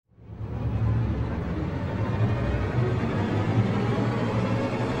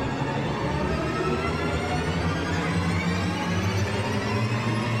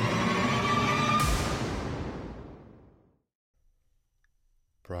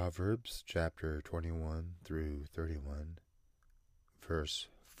Proverbs chapter 21 through 31, verse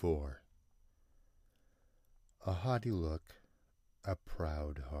 4. A haughty look, a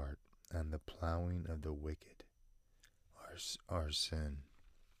proud heart, and the plowing of the wicked are sin.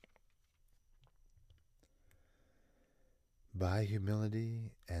 By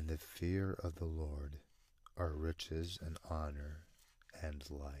humility and the fear of the Lord are riches and honor and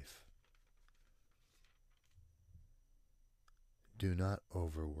life. Do not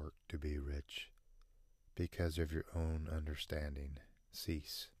overwork to be rich, because of your own understanding.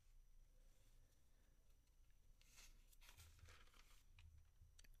 Cease.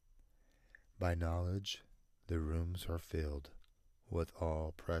 By knowledge the rooms are filled with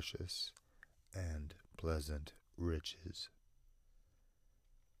all precious and pleasant riches.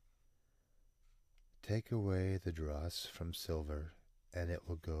 Take away the dross from silver, and it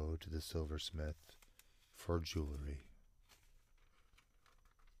will go to the silversmith for jewelry.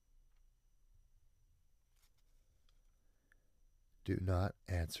 Do not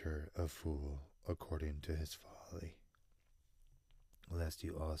answer a fool according to his folly, lest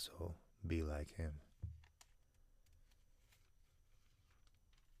you also be like him.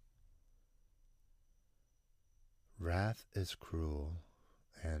 Wrath is cruel,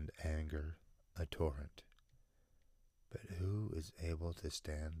 and anger a torrent. But who is able to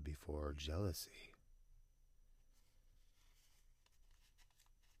stand before jealousy?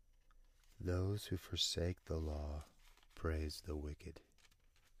 Those who forsake the law praise the wicked,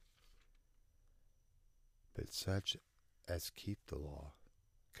 but such as keep the law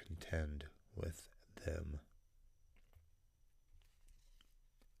contend with them.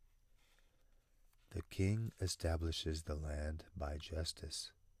 The king establishes the land by justice,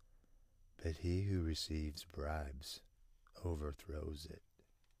 but he who receives bribes overthrows it.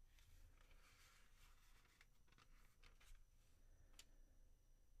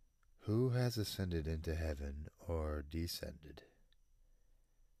 Who has ascended into heaven or descended?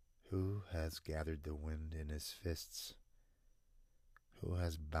 Who has gathered the wind in his fists? Who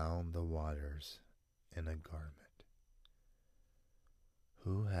has bound the waters in a garment?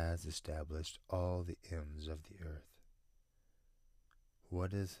 Who has established all the ends of the earth?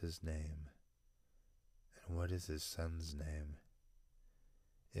 What is his name? And what is his son's name,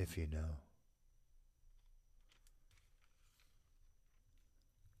 if you know?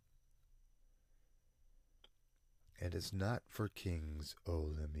 It is not for kings,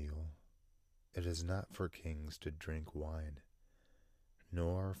 O Lemuel. It is not for kings to drink wine,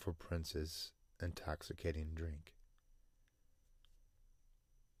 nor for princes intoxicating drink,